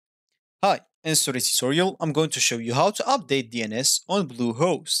In today's tutorial, I'm going to show you how to update DNS on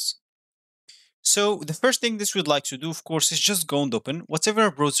Bluehost. So the first thing this we'd like to do, of course, is just go and open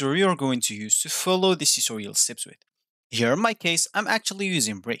whatever browser you're going to use to follow this tutorial steps with. Here in my case, I'm actually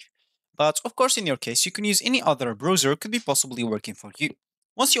using Brave. But of course, in your case, you can use any other browser could be possibly working for you.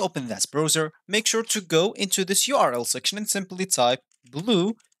 Once you open that browser, make sure to go into this URL section and simply type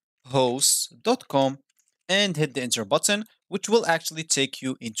bluehost.com and hit the enter button, which will actually take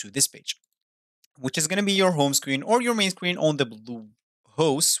you into this page, which is going to be your home screen or your main screen on the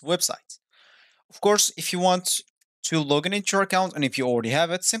Bluehost website. Of course, if you want to log in into your account and if you already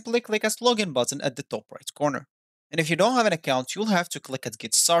have it, simply click at login button at the top right corner. And if you don't have an account, you'll have to click at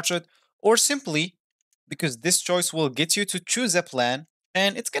get started or simply because this choice will get you to choose a plan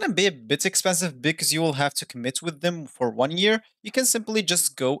and it's going to be a bit expensive because you will have to commit with them for 1 year. You can simply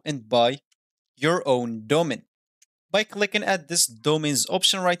just go and buy your own domain by clicking at this domains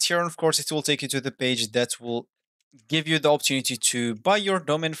option right here. And of course, it will take you to the page that will give you the opportunity to buy your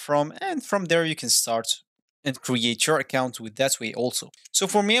domain from, and from there you can start and create your account with that way also. So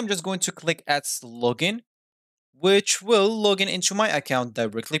for me, I'm just going to click at login, which will log in into my account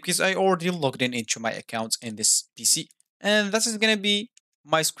directly because I already logged in into my account in this PC. And this is going to be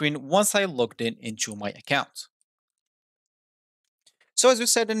my screen once I logged in into my account. So as we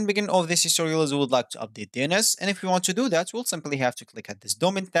said in the beginning of this tutorial, we would like to update DNS, and if we want to do that, we'll simply have to click at this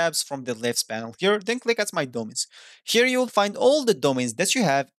domain tabs from the left panel here, then click at my domains. Here you will find all the domains that you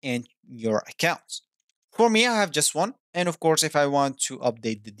have in your account. For me, I have just one, and of course, if I want to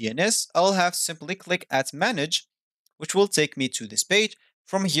update the DNS, I'll have simply click at manage, which will take me to this page.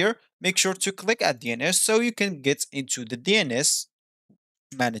 From here, make sure to click at DNS so you can get into the DNS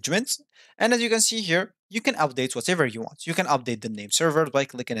management. And as you can see here, you can update whatever you want. You can update the name server by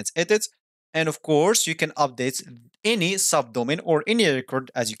clicking at edit. And of course, you can update any subdomain or any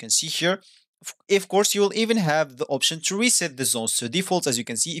record as you can see here. Of course, you will even have the option to reset the zones to default, as you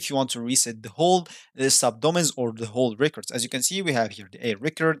can see, if you want to reset the whole subdomains or the whole records. As you can see, we have here the A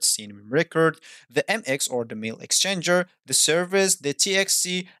record, CNM record, the MX or the mail exchanger, the service, the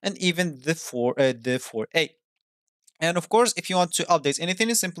TXT, and even the 4A. And of course, if you want to update anything,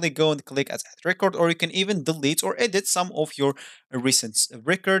 you simply go and click at add record, or you can even delete or edit some of your recent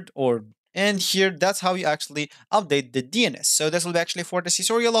record or and here, that's how you actually update the DNS. So this will be actually for this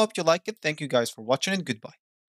tutorial. I hope you like it. Thank you guys for watching and goodbye.